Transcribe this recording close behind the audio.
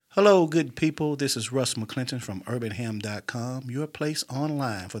Hello, good people. This is Russ McClinton from UrbanHam.com, your place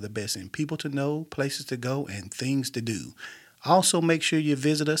online for the best in people to know, places to go, and things to do. Also, make sure you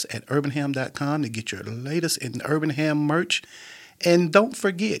visit us at UrbanHam.com to get your latest in Urban Ham merch. And don't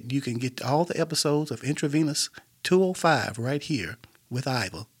forget, you can get all the episodes of Intravenous 205 right here with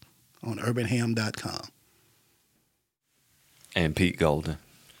Iva on UrbanHam.com. And Pete Golden.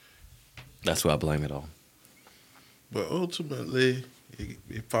 That's what I blame it on. But ultimately,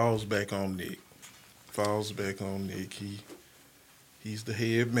 it falls back on Nick. He's the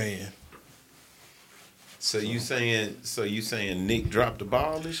head man. So you saying Nick dropped the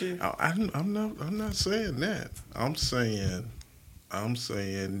ball this year? I'm not saying that. I'm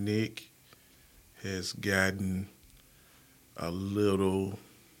saying Nick has gotten a little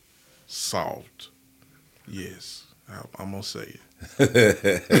soft. Yes, I'm gonna say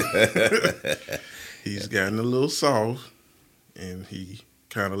it. He's gotten a little soft, and he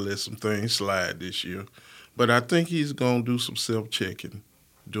kind of let some things slide this year. But I think he's gonna do some self-checking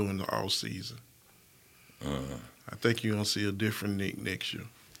during the off season. I think you're gonna see a different Nick next year.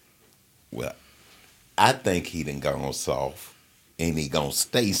 Well, I think he done gone soft, and he gonna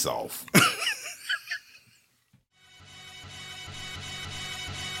stay soft.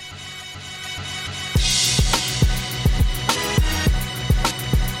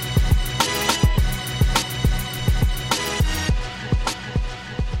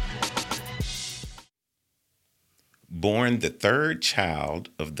 Born the third child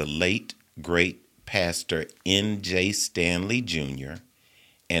of the late, great Pastor N.J. Stanley Jr.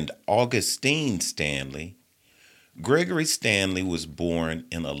 and Augustine Stanley, Gregory Stanley was born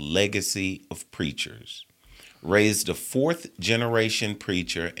in a legacy of preachers, raised a fourth-generation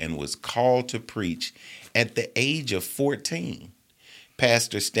preacher, and was called to preach at the age of 14.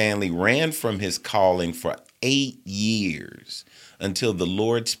 Pastor Stanley ran from his calling for 8 years until the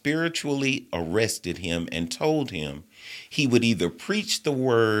Lord spiritually arrested him and told him he would either preach the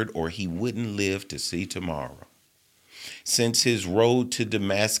word or he wouldn't live to see tomorrow. Since his road to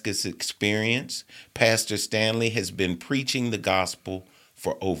Damascus experience, Pastor Stanley has been preaching the gospel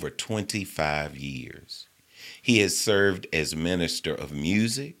for over 25 years. He has served as minister of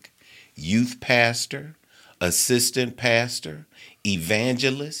music, youth pastor, assistant pastor,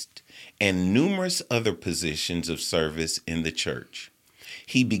 evangelist, and numerous other positions of service in the church.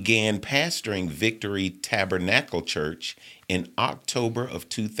 He began pastoring Victory Tabernacle Church in October of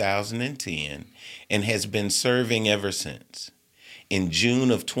 2010 and has been serving ever since. In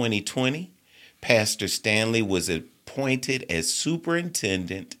June of 2020, Pastor Stanley was appointed as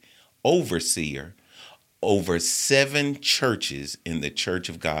superintendent, overseer over 7 churches in the Church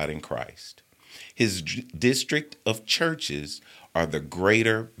of God in Christ. His district of churches are the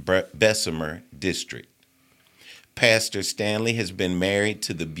Greater Bessemer District. Pastor Stanley has been married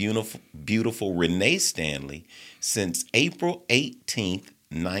to the beautiful Renee Stanley since April 18th,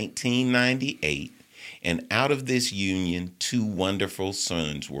 1998, and out of this union, 2 wonderful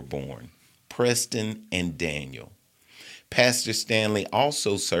sons were born, Preston and Daniel. Pastor Stanley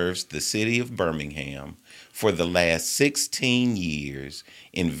also serves the City of Birmingham for the last 16 years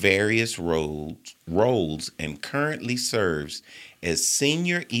in various roles and currently serves as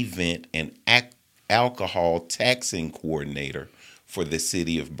Senior Event and Alcohol Taxing Coordinator for the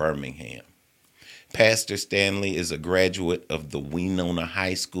City of Birmingham. Pastor Stanley is a graduate of the Wenonah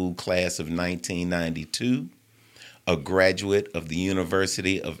High School class of 1992, a graduate of the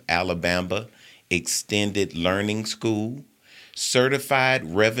University of Alabama Extended Learning School,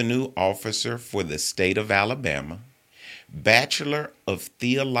 certified revenue officer for the state of Alabama, Bachelor of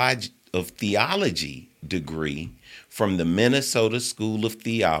Theology degree from the Minnesota School of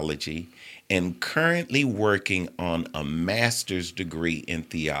Theology, and currently working on a master's degree in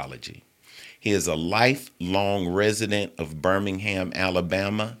theology. He is a lifelong resident of Birmingham,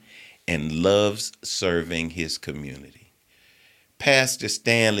 Alabama, and loves serving his community. Pastor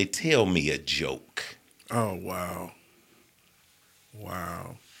Stanley, tell me a joke. Oh, wow.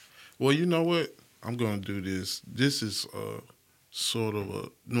 Well, you know what? I'm going to do this. This is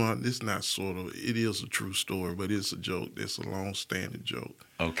it's not sort of, it is a true story, but it's a joke. It's a long-standing joke.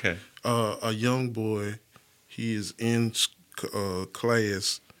 Okay. A young boy, he is in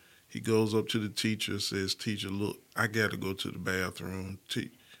class. He goes up to the teacher, says, "Teacher, look, I got to go to the bathroom."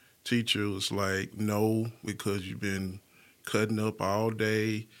 Teacher was like, "No, because you've been cutting up all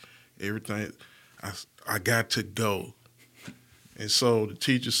day, everything. I got to go." And so the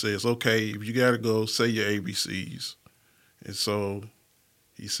teacher says, "Okay, if you got to go, say your ABCs." And so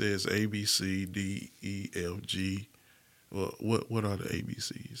he says A, B, C, D, E, F, G. Well, what are the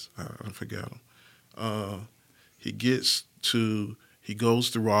ABCs? I forgot them. He gets to He goes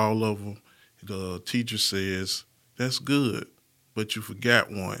through all of them. The teacher says, "That's good, but you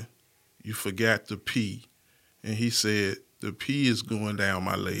forgot one. You forgot the P." And he said, "The P is going down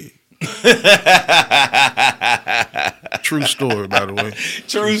my leg." True story, by the way.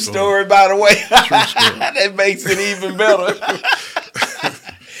 True story, by the way. True story. That makes it even better.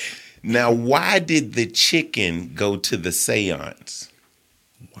 Now, why did the chicken go to the seance?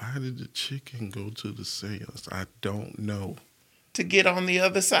 Why did the chicken go to the seance? I don't know. To get on the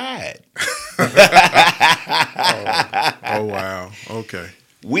other side. Oh, wow. Okay.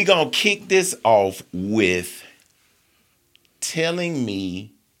 We're going to kick this off with telling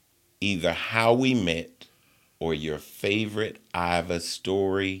me either how we met or your favorite Iva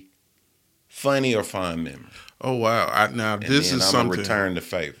story, funny or fond memory. Oh, wow. Now, And this then is I'm something. gonna return the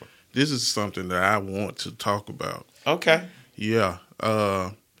favor. This is something that I want to talk about. Okay. Yeah.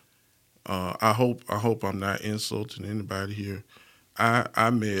 I hope I'm not insulting anybody here. I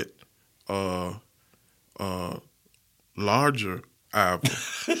met larger Iowa.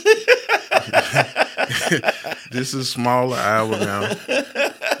 This is smaller Iowa now.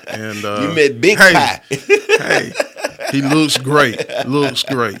 And You met Big Pie. Hey, he looks great. Looks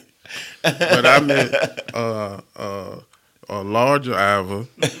great. But I met a larger Iowa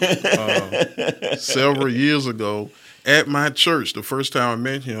several years ago at my church. The first time I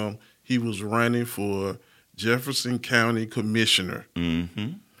met him, he was running for Jefferson County Commissioner.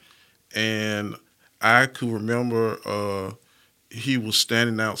 Mm-hmm. And I could remember he was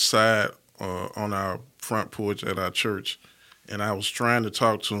standing outside on our front porch at our church, and I was trying to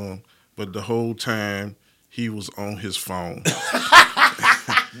talk to him, but the whole time he was on his phone.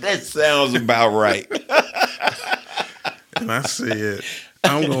 That sounds about right. And I said,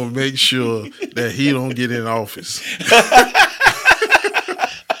 I'm going to make sure that he don't get in office.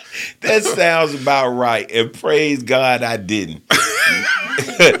 That sounds about right. And praise God I didn't.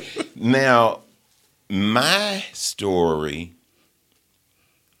 Now, my story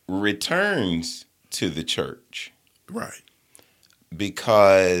returns to the church. Right.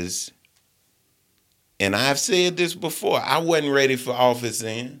 Because, and I've said this before, I wasn't ready for office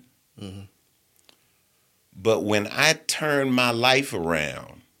then. Mm-hmm. But when I turned my life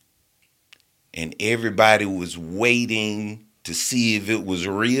around and everybody was waiting to see if it was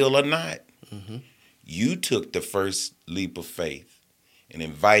real or not, Mm-hmm. you took the first leap of faith and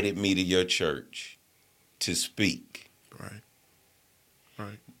invited me to your church to speak. Right.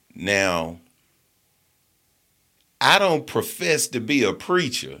 Right. Now, I don't profess to be a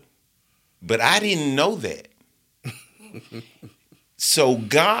preacher, but I didn't know that. So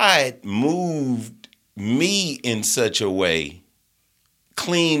God moved me in such a way,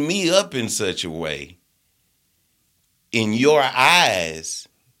 cleaned me up in such a way, in your eyes,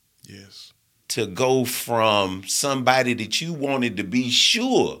 Yes. to go from somebody that you wanted to be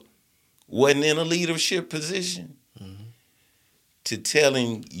sure wasn't in a leadership position, Mm-hmm. to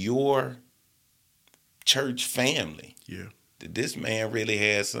telling your church family Yeah. that this man really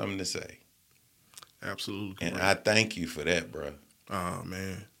had something to say. Absolutely. And correct. I thank you for that, bro. Oh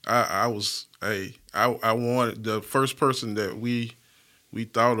man, I wanted the first person that we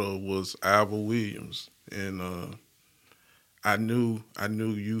thought of was Alva Williams, and I knew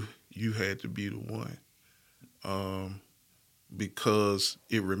you had to be the one, because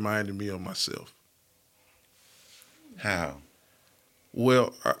it reminded me of myself. How?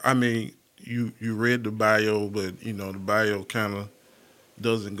 Well, I mean, you read the bio, but the bio kind of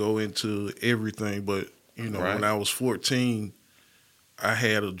doesn't go into everything. But Right. when I was 14. I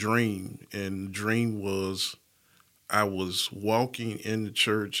had a dream, and the dream was I was walking in the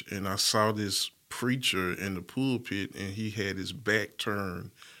church, and I saw this preacher in the pulpit, and he had his back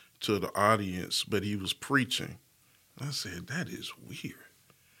turned to the audience, but he was preaching. I said, that is weird.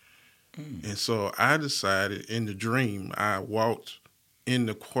 And so I decided in the dream, I walked in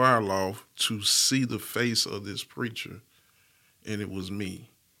the choir loft to see the face of this preacher, and it was me.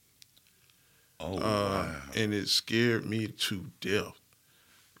 Oh, wow. And it scared me to death.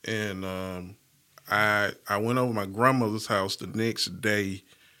 And I went over to my grandmother's house the next day,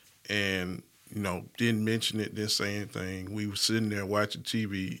 and didn't mention it, didn't say anything. We were sitting there watching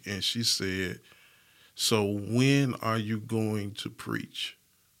TV, and she said, "So when are you going to preach?"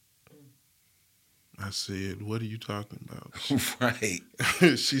 I said, "What are you talking about?" Right.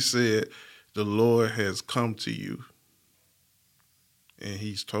 She said, "The Lord has come to you, and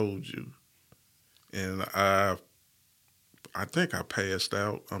He's told you." And I think I passed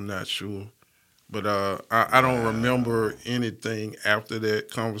out. I'm not sure. But I don't remember anything after that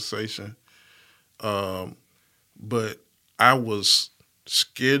conversation. But I was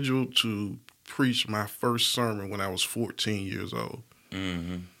scheduled to preach my first sermon when I was 14 years old.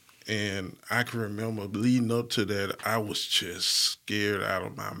 Mm-hmm. And I can remember leading up to that, I was just scared out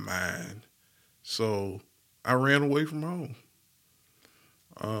of my mind. So I ran away from home.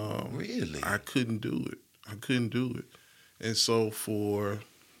 Really? I couldn't do it. And so for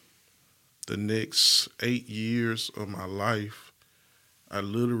the next 8 years of my life, I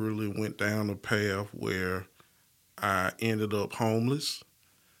literally went down a path where I ended up homeless.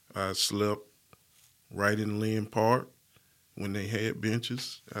 I slept right in Lynn Park when they had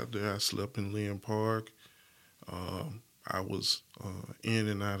benches out there. I slept in Lynn Park. I was in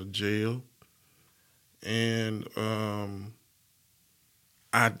and out of jail. And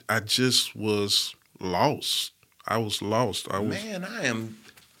I just was lost. I was lost. Man, I am.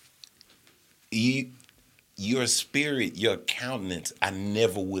 Your spirit, your countenance. I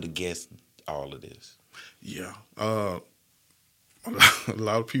never would have guessed all of this. Yeah. A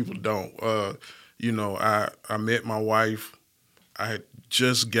lot of people don't. I met my wife. I had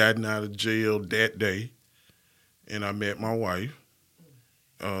just gotten out of jail that day, and I met my wife.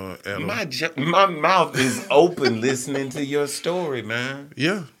 My mouth is open listening to your story, man.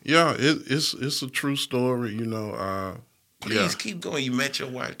 Yeah. It's a true story. Please keep going. You met your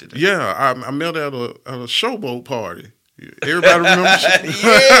wife today. Yeah, I met her at a showboat party. Everybody remembers?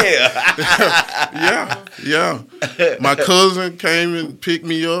 Yeah. Yeah. My cousin came and picked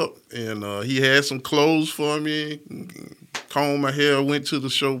me up, and he had some clothes for me, combed my hair, went to the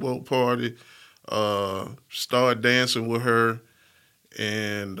showboat party, started dancing with her,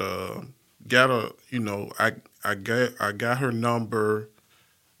 and got her. I got her number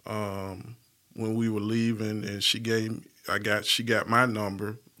when we were leaving, and she got my number.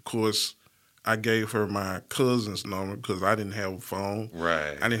 Of course, I gave her my cousin's number because I didn't have a phone.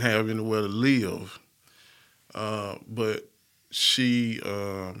 Right. I didn't have anywhere to live. But she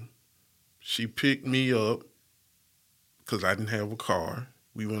picked me up because I didn't have a car.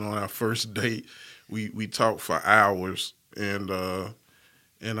 We went on our first date. We talked for hours, and I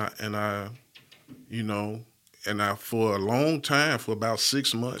for a long time, for about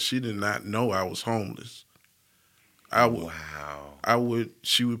 6 months, she did not know I was homeless. Wow.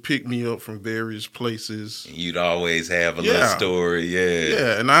 She would pick me up from various places. You'd always have a little story,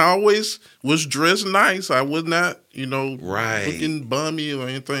 Yeah, and I always was dressed nice. I was not, right, looking bummy or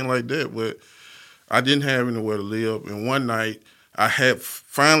anything like that, but I didn't have anywhere to live. And one night, I had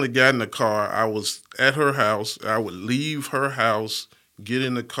finally gotten a car. I was at her house. I would leave her house, get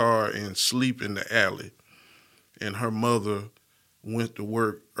in the car, and sleep in the alley. And her mother went to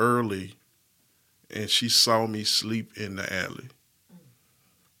work early, and she saw me sleep in the alley.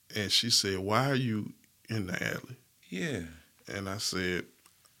 And she said, "Why are you in the alley?" Yeah. And I said,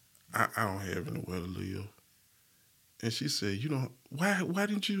 I don't have anywhere to live. And she said, why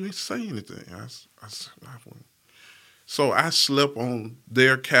didn't you say anything? I said, I wouldn't. So I slept on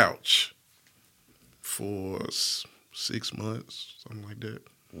their couch for 6 months, something like that.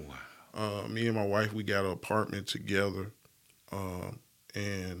 Wow. Me and my wife, we got an apartment together.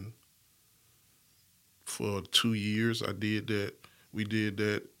 And for 2 years, I did that. We did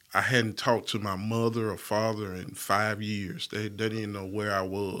that. I hadn't talked to my mother or father in 5 years. They didn't know where I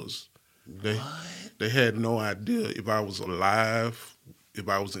was. They had no idea if I was alive, if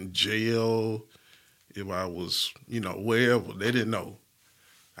I was in jail, if I was, wherever. They didn't know.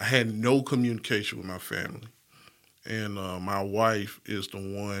 I had no communication with my family. And my wife is the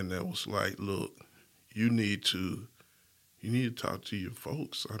one that was like, "Look, you need to talk to your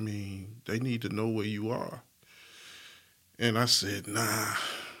folks. I mean, they need to know where you are." And I said, "Nah."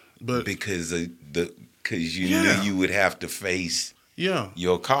 But because you knew you would have to face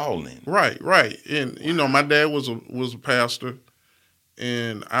your calling. Right. And my dad was a pastor,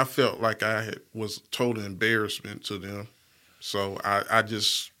 and I felt like I was total embarrassment to them. So I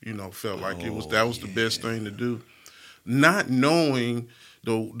just felt like that was the best thing to do. Not knowing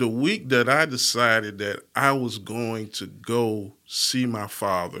the week that I decided that I was going to go see my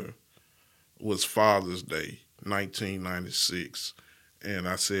father was Father's Day, 1996. And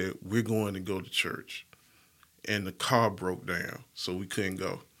I said, "We're going to go to church." And the car broke down, so we couldn't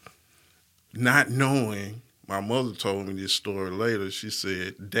go. Not knowing, my mother told me this story later. She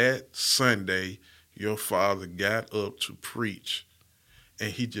said, "That Sunday, your father got up to preach,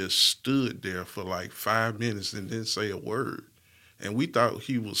 and he just stood there for like 5 minutes and didn't say a word. And we thought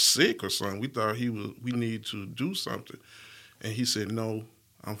he was sick or something. We thought we needed to do something." And he said, "No,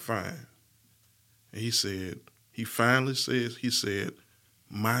 I'm fine." And he finally said,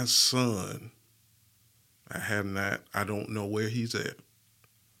 "My son, I don't know where he's at,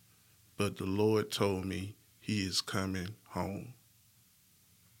 but the Lord told me he is coming home.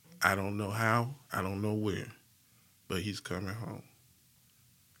 I don't know how, I don't know where, but he's coming home."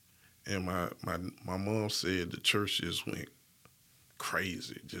 And my mom said the church just went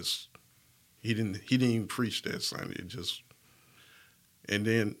crazy. Just he didn't even preach that Sunday. And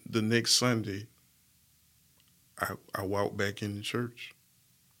then the next Sunday, I walked back in the church,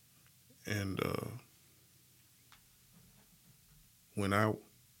 and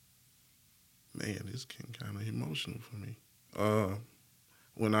this getting kind of emotional for me.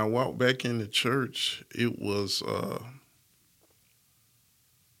 When I walked back in the church, it was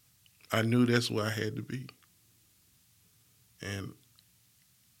I knew that's where I had to be, and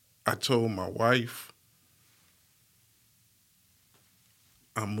I told my wife,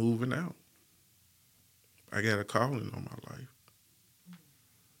 I'm moving out. I got a calling on my life.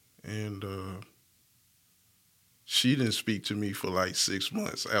 And she didn't speak to me for like 6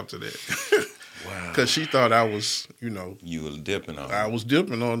 months after that. Wow. Because she thought I was, You were dipping on I her. was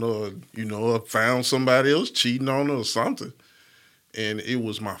dipping on her, or found somebody else cheating on her or something. And it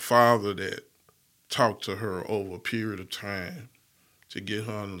was my father that talked to her over a period of time to get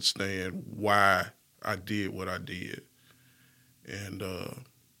her to understand why I did what I did. And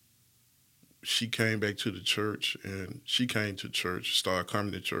she came back to the church, and she came to church, started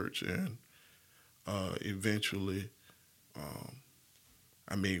coming to church, and eventually,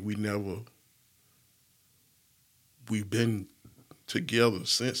 we've been together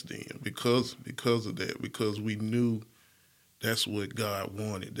since then because of that, because we knew that's what God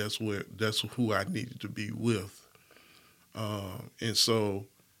wanted. That's who I needed to be with. And so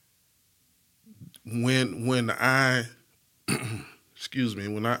when I excuse me,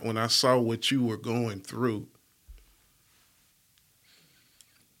 when I saw what you were going through,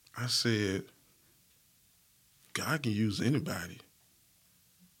 I said, God can use anybody.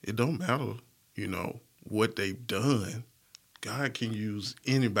 It don't matter, what they've done. God can use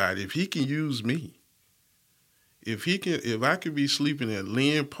anybody. If he can use me, if I could be sleeping at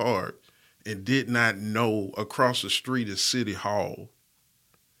Lynn Park and did not know across the street is City Hall,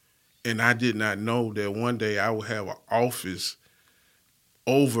 and I did not know that one day I would have an office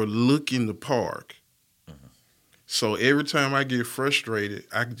overlooking the park. So every time I get frustrated,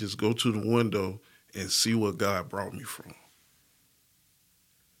 I can just go to the window and see what God brought me from.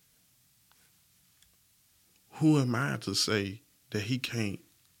 Who am I to say that he can't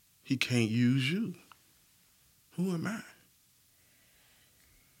use you? Who am I?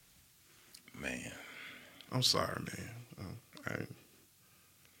 Man. I'm sorry, man.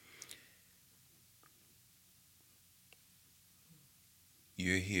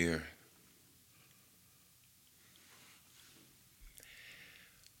 You're here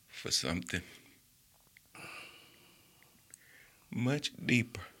for something much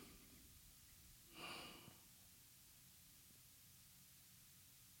deeper.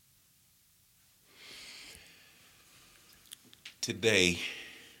 Today,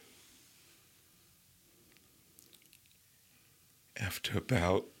 after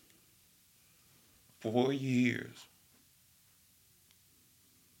about 4 years,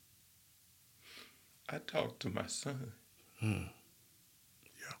 I talked to my son. Yeah.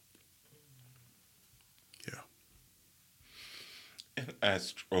 And I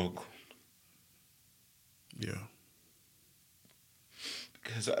struggled. Yeah.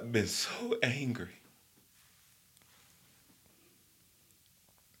 Because I've been so angry.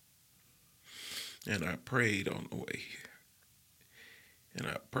 And I prayed on the way here. And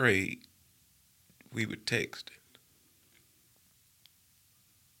I prayed. We were texting.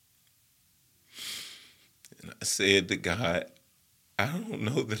 And I said to God, I don't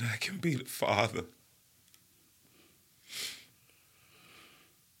know that I can be the father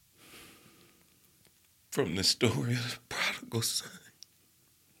from the story of the prodigal son.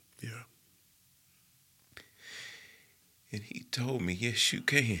 Yeah. And he told me, yes, you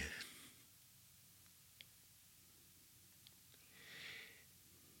can.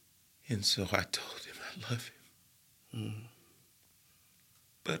 And so I told him I love him.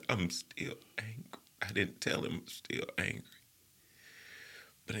 But I'm still angry. I didn't tell him I'm still angry.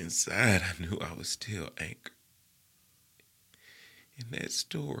 But inside I knew I was still angry. And that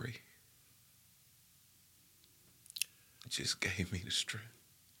story just gave me the strength.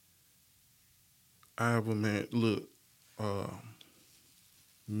 Man, look,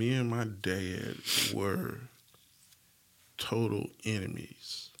 me and my dad were total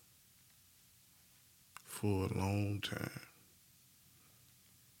enemies for a long time.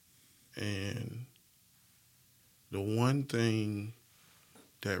 And the one thing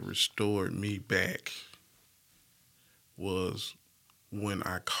that restored me back was when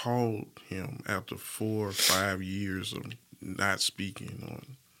I called him after 4 or 5 years of not speaking or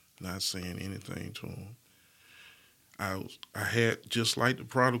not saying anything to him. I had, just like the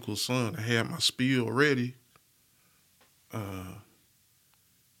prodigal son, I had my spiel ready.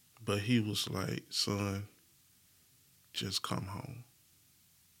 But he was like, son, just come home.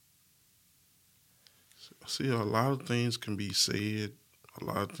 See, a lot of things can be said, a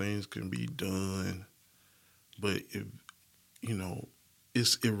lot of things can be done, but if,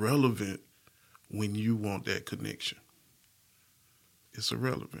 it's irrelevant when you want that connection. It's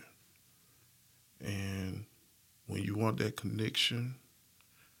irrelevant. And when you want that connection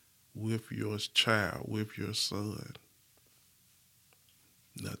with your child, with your son,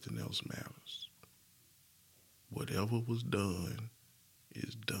 nothing else matters. Whatever was done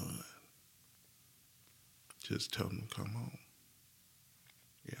is done. Just tell them to come home.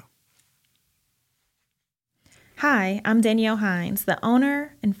 Yeah. Hi, I'm Danielle Hines, the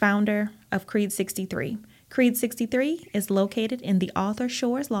owner and founder of Creed 63. Creed 63 is located in the Arthur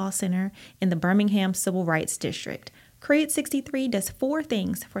Shores Law Center in the Birmingham Civil Rights District. Creed 63 does 4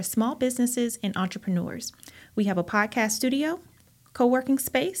 things for small businesses and entrepreneurs. We have a podcast studio, co-working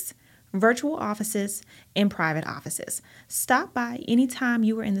space, virtual offices, and private offices. Stop by anytime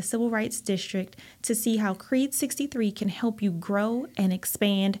you are in the Civil Rights District to see how Creed 63 can help you grow and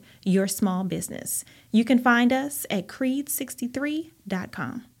expand your small business. You can find us at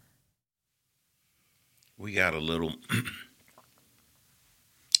creed63.com. We got a little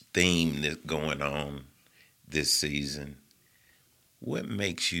theme that's going on this season. What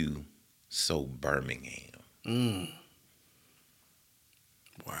makes you so Birmingham?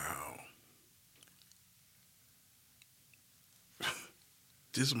 Wow.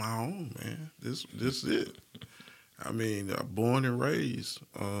 This is my home, man. This is it. I mean, born and raised,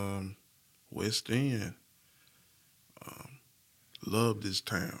 West End. Love this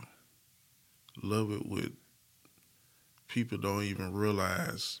town. Love it with people don't even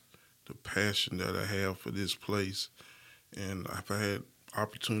realize the passion that I have for this place. And I've had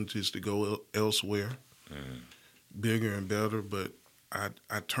opportunities to go elsewhere, bigger and better, but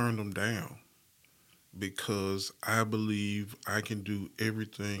I turned them down because I believe I can do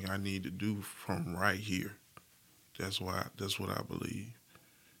everything I need to do from right here. That's what I believe.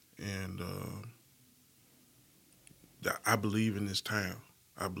 And I believe in this town.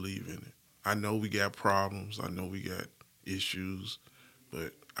 I believe in it. I know we got problems. I know we got issues,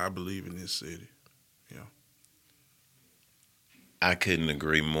 but I believe in this city. Yeah. I couldn't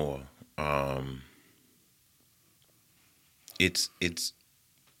agree more. It's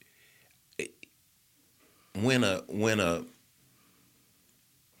when a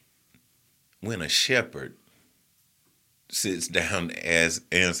shepherd sits down to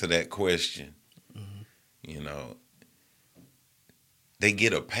answer that question, they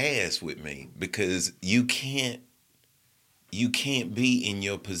get a pass with me because you can't be in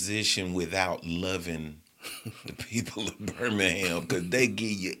your position without loving the people of Birmingham because they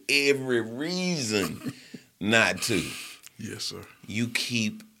give you every reason not to. Yes, sir. You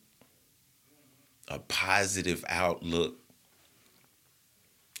keep a positive outlook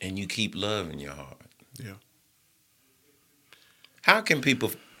and you keep love in your heart. Yeah. How can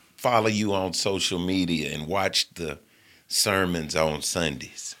people follow you on social media and watch the sermons on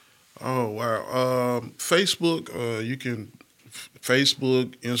Sundays? Oh, wow. Facebook, you can,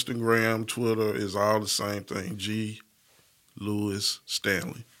 Facebook, Instagram, Twitter is all the same thing. G. Lewis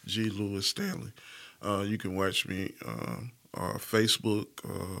Stanley. You can watch me Facebook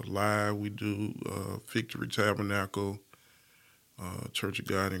live. We do Victory Tabernacle Church of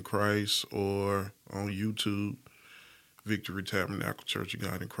God in Christ, or on YouTube, Victory Tabernacle Church of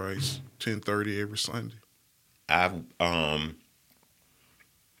God in Christ, 10:30 every Sunday.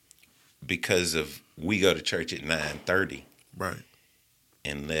 Because we go to church at 9:30, right,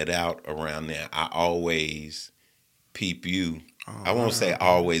 and let out around there. I always peep you. I won't say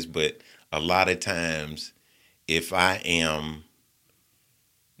always, but a lot of times, if I am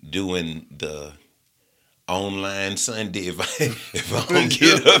doing the online Sunday, if I don't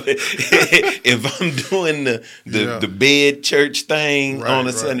get up, if I'm doing the bed church thing on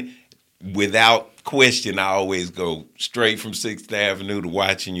a Sunday, without question, I always go straight from 6th Avenue to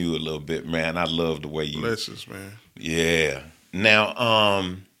watching you a little bit, man. I love the way you. Blessings, man. Yeah. Now,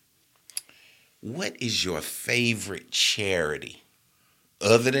 what is your favorite charity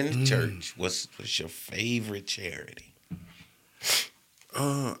other than the church? What's your favorite charity?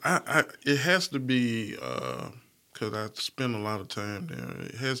 It has to be, because I spend a lot of time there.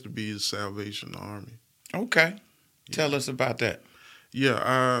 It has to be the Salvation Army. Okay, tell us about that.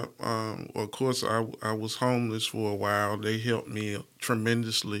 Yeah, of course, I was homeless for a while. They helped me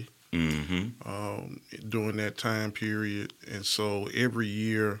tremendously during that time period, and so every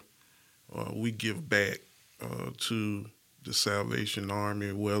year we give back to the Salvation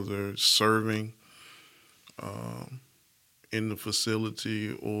Army, whether serving in the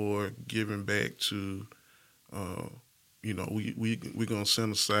facility or giving back to, we're going to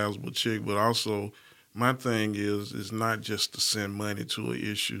send a sizable check. But also, my thing is not just to send money to an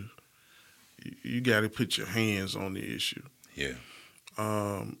issue. You got to put your hands on the issue. Yeah.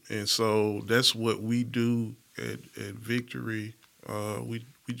 And so that's what we do at Victory. We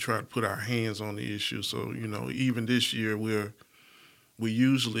try to put our hands on the issue. So, even this year we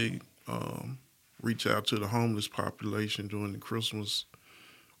usually reach out to the homeless population during the Christmas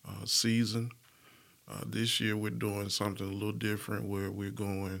season. This year we're doing something a little different where we're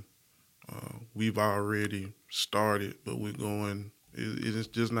going, we've already started, but we're going, it's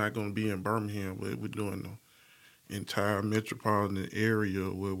just not going to be in Birmingham, but we're doing the entire metropolitan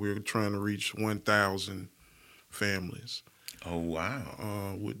area where we're trying to reach 1,000 families. Oh,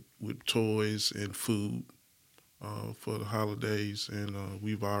 wow. With toys and food for the holidays, and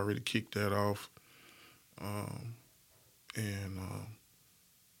we've already kicked that off.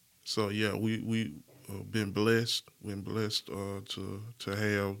 So yeah, we been blessed. Been blessed to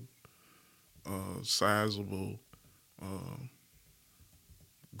have sizable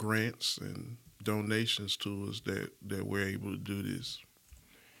grants and donations to us that we're able to do this.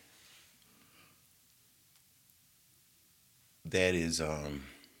 That is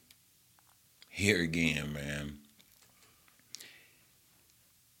here again, man.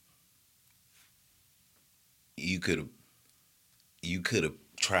 You could have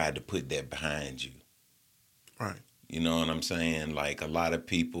tried to put that behind you. Right. You know what I'm saying? Like, a lot of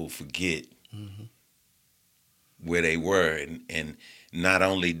people forget where they were, and not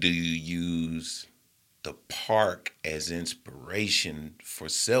only do you use the park as inspiration for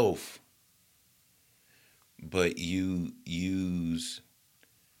self, but you use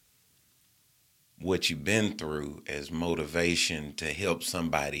what you've been through as motivation to help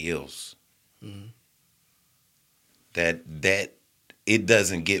somebody else. Mm-hmm. That it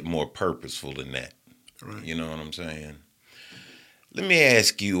doesn't get more purposeful than that. Right. You know what I'm saying? Let me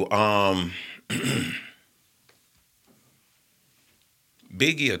ask you,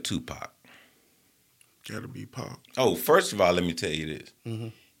 Biggie or Tupac? Gotta be Pac. Oh, first of all, let me tell you this. Mm-hmm.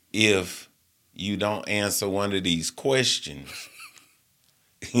 If you don't answer one of these questions,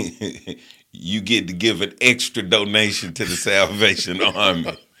 you get to give an extra donation to the Salvation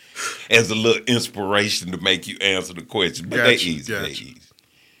Army as a little inspiration to make you answer the question. But they're easy. They're easy.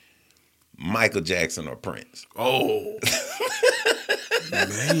 Michael Jackson or Prince? Oh,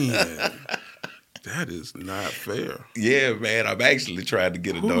 man. That is not fair. Yeah, man. I'm actually trying to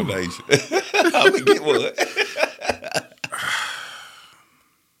get a donation. I'm going to get one.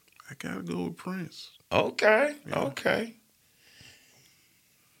 I got to go with Prince. Okay. Yeah. Okay.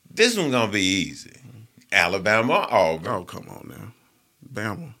 This one's going to be easy. Alabama or Auburn? Oh, come on now.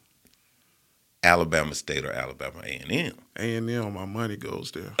 Bama. Alabama State or Alabama A&M? A&M, my money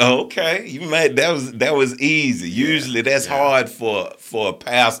goes there. Okay, you made that was easy. Usually that's hard for a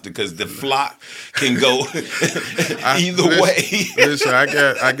pastor because the flock can go either way. Listen, I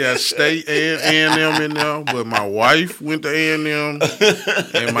got State and A&M in there, but my wife went to A&M,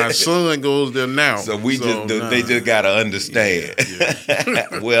 and my son goes there now. So they just gotta understand.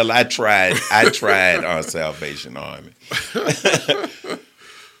 Yeah. Well, I tried our Salvation Army.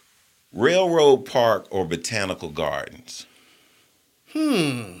 Railroad Park or Botanical Gardens?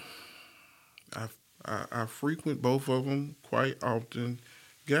 I frequent both of them quite often.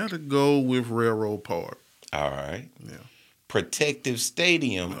 Gotta go with Railroad Park. All right. Yeah. Protective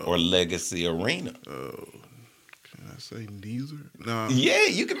Stadium or Legacy Arena? Can I say neither? No. Yeah,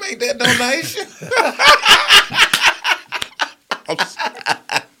 you can make that donation.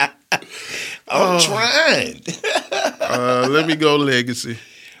 I'm trying. Let me go Legacy.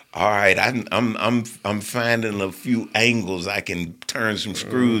 All right, I'm finding a few angles I can turn some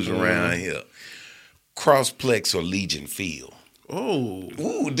screws around here. Crossplex or Legion Field? Oh,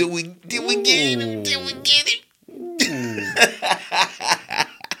 ooh, did we get it? Did we get it?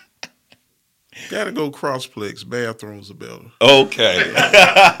 Gotta go Crossplex. Bathrooms are better. Okay.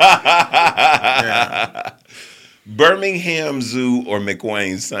 Yeah. Birmingham Zoo or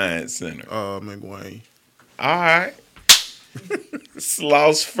McWayne Science Center? McWayne. All right.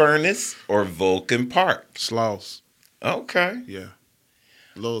 Sloss Furnace or Vulcan Park? Sloss. Okay. Yeah.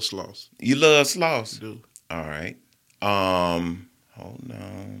 Love Sloss. You love Sloss? I do. All right. Hold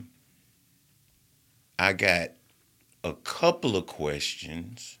on. I got a couple of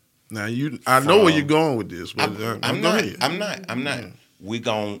questions. Now I know where you're going with this, but I'm not. We're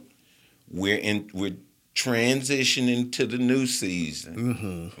transitioning to the new season,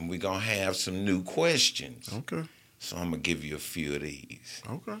 Mm-hmm. and we're going to have some new questions. Okay. So I'm going to give you a few of these.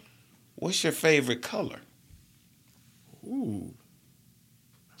 Okay. What's your favorite color? Ooh,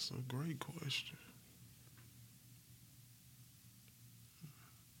 that's a great question.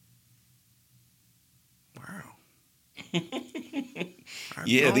 Wow.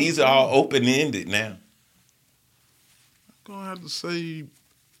 Yeah, these are all open-ended now. I'm gonna have to say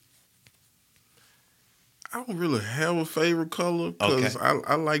I don't really have a favorite color because I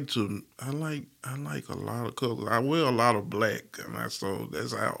like a lot of colors. I wear a lot of black, and so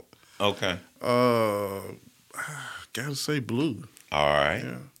that's out. Okay. Gotta say blue. All right.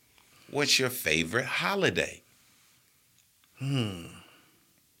 Yeah. What's your favorite holiday?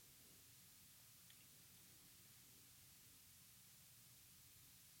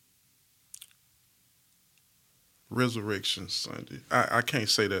 Resurrection Sunday. I can't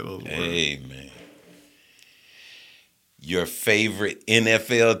say that other word. Amen. Your favorite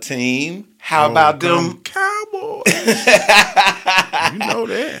NFL team? How about them? Cowboys? You know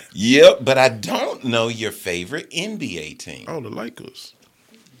that. Yep, but I don't know your favorite NBA team. Oh, the Lakers.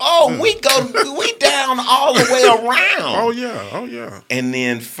 Oh, we down all the way around. Oh yeah. And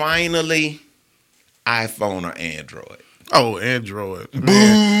then finally, iPhone or Android? Oh, Android.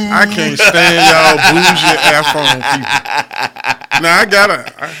 Man, I can't stand y'all bougie iPhone people. Now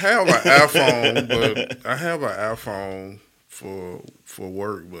I have an iPhone for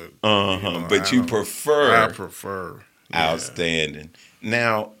work, but But you prefer. I prefer. Yeah. Outstanding.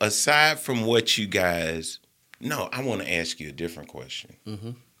 Now, aside from what you guys, I want to ask you a different question.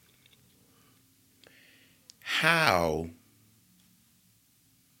 Mm-hmm. How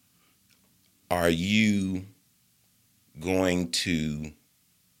are you going to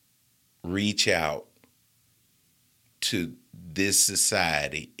reach out to this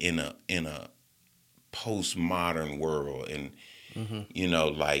society in a postmodern world? And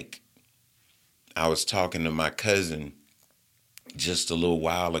like I was talking to my cousin just a little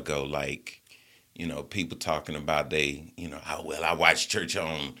while ago, like, people talking about I watch church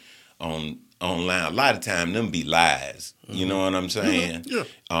on online. A lot of time them be lies. You know what I'm saying? Yeah.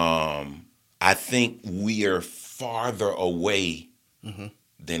 I think we are farther away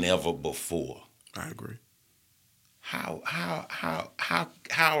than ever before. I agree. How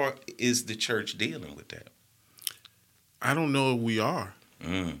is the church dealing with that? I don't know if we are.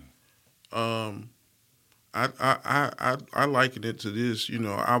 I liken it to this.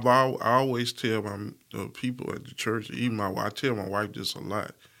 I always tell the people at the church, I tell my wife this a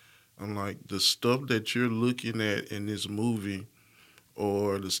lot. I'm like, the stuff that you're looking at in this movie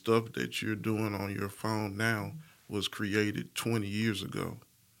or the stuff that you're doing on your phone now was created 20 years ago.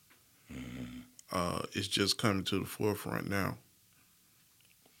 It's just coming to the forefront now.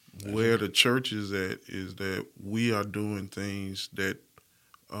 Where the church is at is that we are doing things that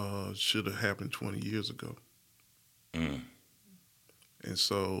should have happened 20 years ago. And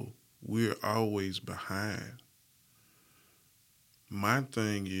so we're always behind. My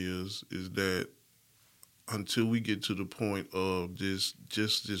thing is that until we get to the point of this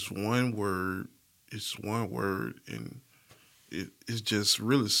one word, it's one word, and it's just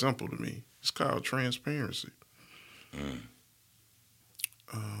really simple to me. It's called transparency.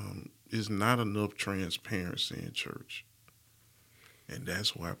 There's not enough transparency in church. And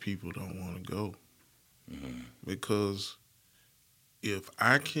that's why people don't want to go. Because if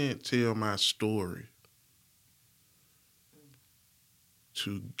I can't tell my story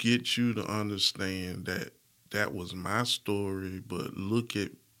to get you to understand that that was my story, but look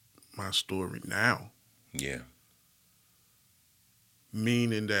at my story now. Yeah.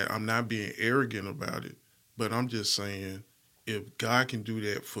 Meaning that I'm not being arrogant about it, but I'm just saying, if God can do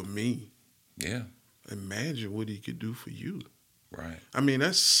that for me, yeah, imagine what he could do for you. Right. I mean,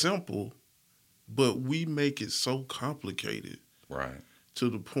 that's simple, but we make it so complicated. Right. To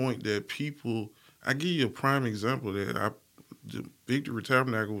the point that people, I give you a prime example that the Victory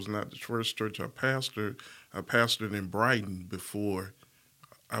Tabernacle was not the first church I pastored. I pastored in Brighton before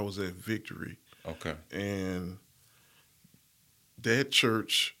I was at Victory. Okay. And that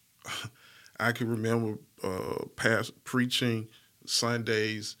church, I can remember preaching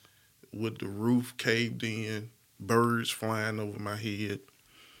Sundays with the roof caved in, birds flying over my head.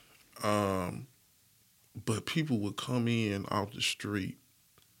 But people would come in off the street.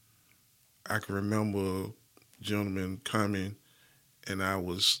 I can remember a gentleman coming, and I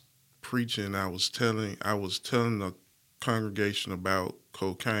was preaching. I was telling the congregation about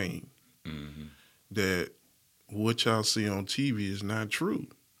cocaine. That what y'all see on TV is not true.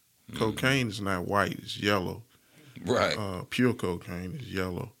 Cocaine is not white; it's yellow. Right. Pure cocaine is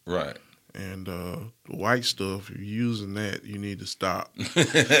yellow. Right. And the white stuff, if you're using that, you need to stop.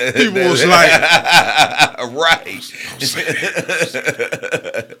 People was like, right. don't say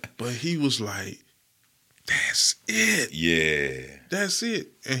that. But he was like, that's it. Yeah. That's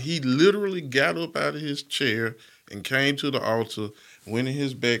it. And he literally got up out of his chair and came to the altar, went in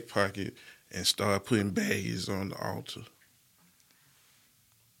his back pocket, and started putting baggies on the altar.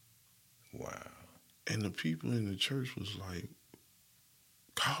 Wow. And the people in the church was like,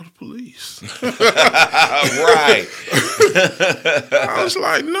 call the police. Right. I was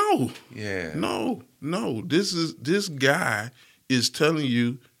like, no. Yeah. No. This guy is telling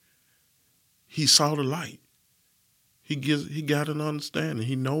you he saw the light. He got an understanding.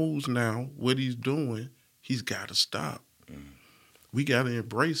 He knows now what he's doing. He's got to stop. We got to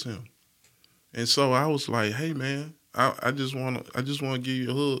embrace him. And so I was like, hey man, I just want to give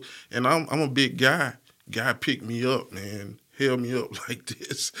you a hug. And I'm a big guy. Guy picked me up, man. Held me up like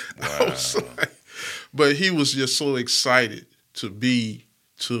this. Wow. I was like, but he was just so excited to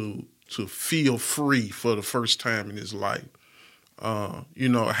feel free for the first time in his life. I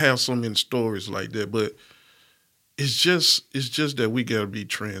have so many stories like that, but it's just that we got to be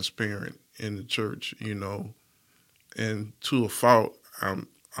transparent in the church, and to a fault,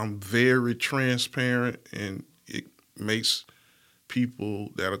 I'm very transparent, and it makes people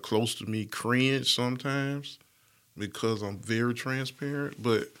that are close to me cringe sometimes because I'm very transparent,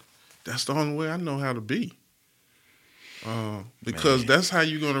 but that's the only way I know how to be. Because that's how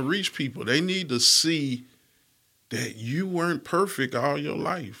you're going to reach people. They need to see that you weren't perfect all your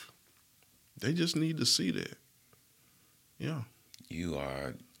life. They just need to see that. Yeah. You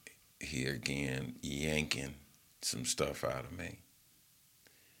are here again yanking some stuff out of me.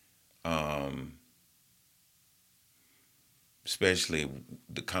 Especially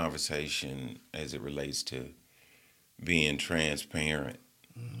the conversation as it relates to being transparent.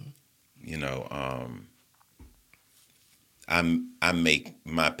 Mm-hmm. I make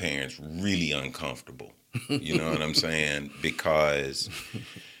my parents really uncomfortable. You know what I'm saying? Because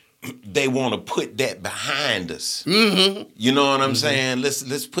they want to put that behind us. Mm-hmm. You know what I'm saying?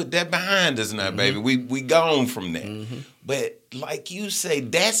 Let's put that behind us now, baby. We gone from that. Mm-hmm. But like you say,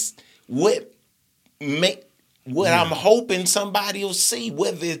 that's what I'm hoping somebody will see,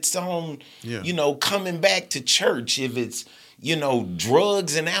 whether it's on, coming back to church, if it's,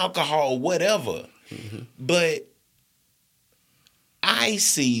 drugs and alcohol, whatever. Mm-hmm. But I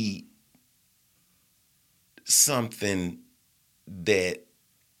see something that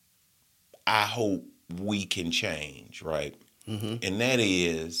I hope we can change, right? Mm-hmm. And that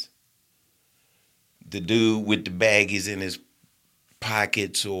is the dude with the baggies in his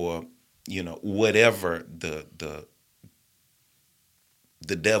pockets, or whatever the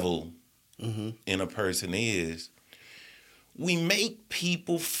devil in a person is. We make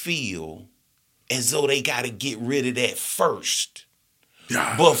people feel as though they got to get rid of that first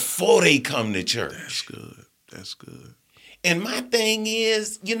before they come to church. That's good. And my thing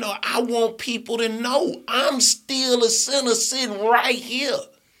is, I want people to know I'm still a sinner sitting right here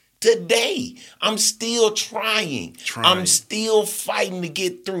today. I'm still trying. I'm still fighting to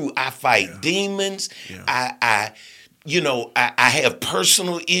get through. I fight demons. Yeah. I have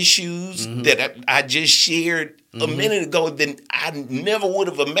personal issues that I just shared a minute ago that I never would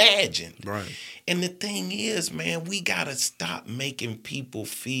have imagined. Right. And the thing is, man, we got to stop making people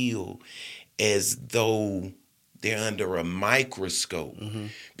feel as though they're under a microscope,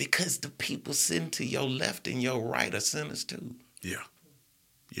 because the people sitting to your left and your right are sinners too. Yeah.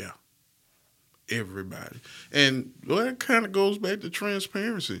 Everybody. And that kind of goes back to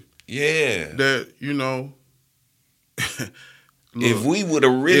transparency. Yeah. That, look, if we would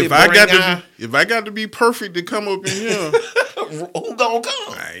have really if I got to be perfect to come up in here, who gonna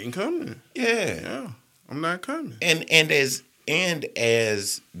come? I ain't coming. Yeah. I'm not coming. And as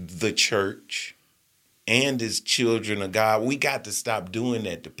the church and as children of God, we got to stop doing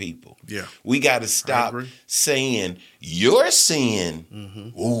that to people. Yeah. We got to stop saying, your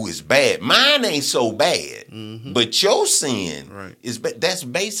sin, is bad. Mine ain't so bad, but your sin is bad. That's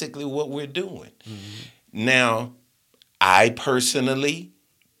basically what we're doing. Now, I personally,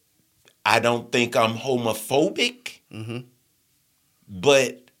 I don't think I'm homophobic,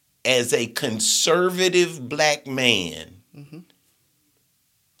 but as a conservative black man,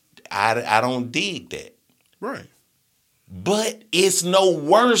 I don't dig that. Right. But it's no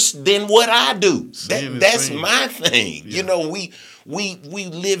worse than what I do. That's my thing. Yeah. We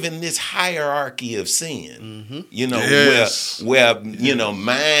live in this hierarchy of sin. Yes. Where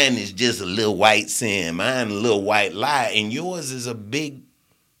mine is just a little white sin, mine a little white lie, and yours is a big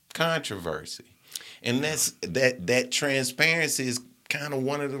controversy. And that transparency is kind of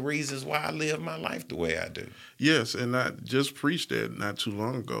one of the reasons why I live my life the way I do. Yes, and I just preached that not too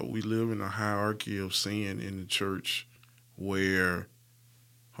long ago. We live in a hierarchy of sin in the church where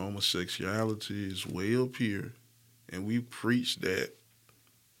homosexuality is way up here, and we preached that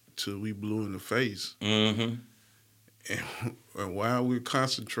till we blew in the face. Mm-hmm. And while we're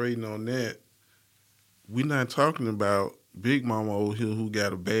concentrating on that, we're not talking about Big Mama over here who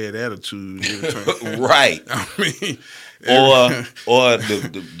got a bad attitude every time. Right. I mean, or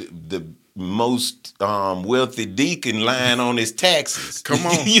the most wealthy deacon lying on his taxes. Come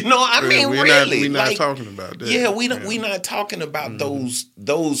on. You know, I mean, we're really. We're not talking about that. Yeah, we're not talking about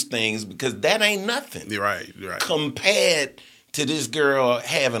those things, because that ain't nothing. You're right. Compared to this girl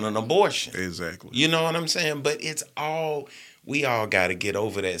having an abortion. Exactly. You know what I'm saying? But we all got to get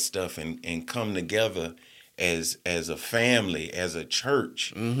over that stuff and come together as a family, as a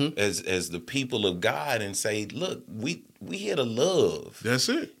church, as the people of God, and say, look, we here to love. That's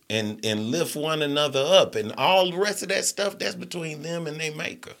it. And lift one another up, and all the rest of that stuff, that's between them and their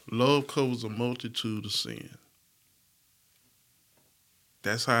maker. Love covers a multitude of sin.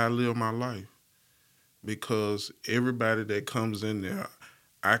 That's how I live my life. Because everybody that comes in there,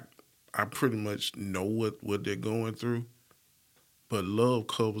 I pretty much know what they're going through. But love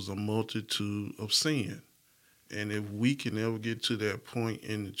covers a multitude of sin. And if we can ever get to that point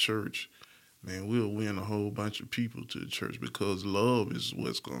in the church, man, we'll win a whole bunch of people to the church, because love is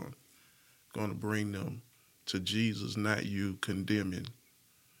what's going to bring them to Jesus, not you condemning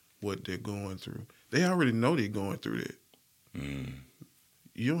what they're going through. They already know they're going through that. Mm.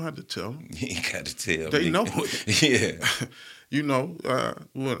 You don't have to tell them. You got to tell They me. know it. Yeah. You know,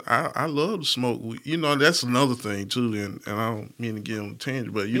 I love to smoke. You know, that's another thing too, and I don't mean to get on a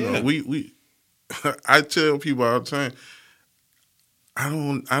tangent, but you know, we I tell people all the time, I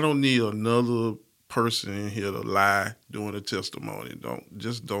don't need another person in here to lie during a testimony. Don't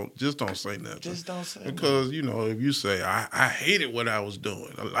say nothing. Just don't say because you know, if you say I hated what I was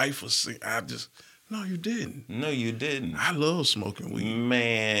doing, a life of sin, no, you didn't. No, you didn't. I love smoking weed.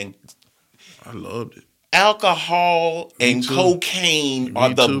 Man, I loved it. alcohol and too. cocaine are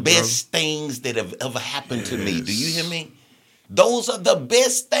Me the too, best things that have ever happened to me. Do you hear me? Those are the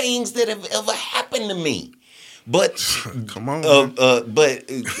best things that have ever happened to me. But come on,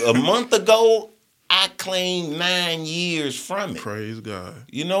 but a month ago, I claimed 9 years from it. Praise God.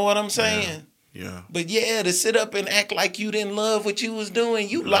 You know what I'm saying? Yeah. But yeah, to sit up and act like you didn't love what you was doing,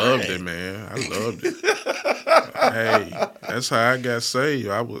 you Loved lied. it, man. I loved it. Hey, that's how I got saved.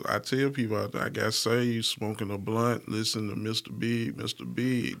 I tell people I got saved smoking a blunt, listening to Mr. Big. Mr.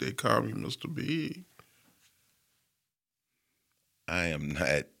 Big. They call me Mr. Big. I am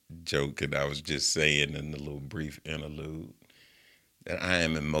not joking. I was just saying in the little brief interlude that I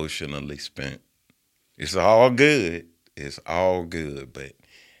am emotionally spent. It's all good. It's all good, but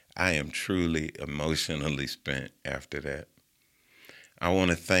I am truly emotionally spent after that. I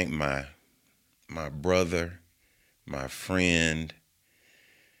want to thank my brother, my friend,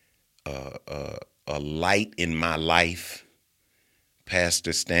 a light in my life,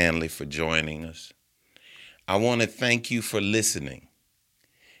 Pastor Stanley, for joining us. I want to thank you for listening.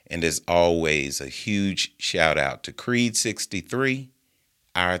 And as always, a huge shout out to Creed 63,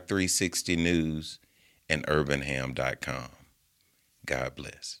 Our 360 News, and urbanham.com. God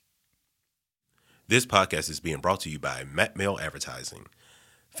bless. This podcast is being brought to you by Matt Mail Advertising.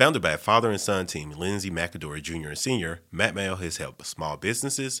 Founded by father and son team Lindsay McAdory Jr. and Sr., Matt Mail has helped small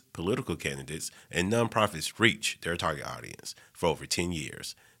businesses, political candidates, and nonprofits reach their target audience for over 10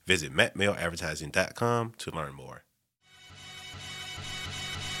 years. Visit mattmailadvertising.com to learn more.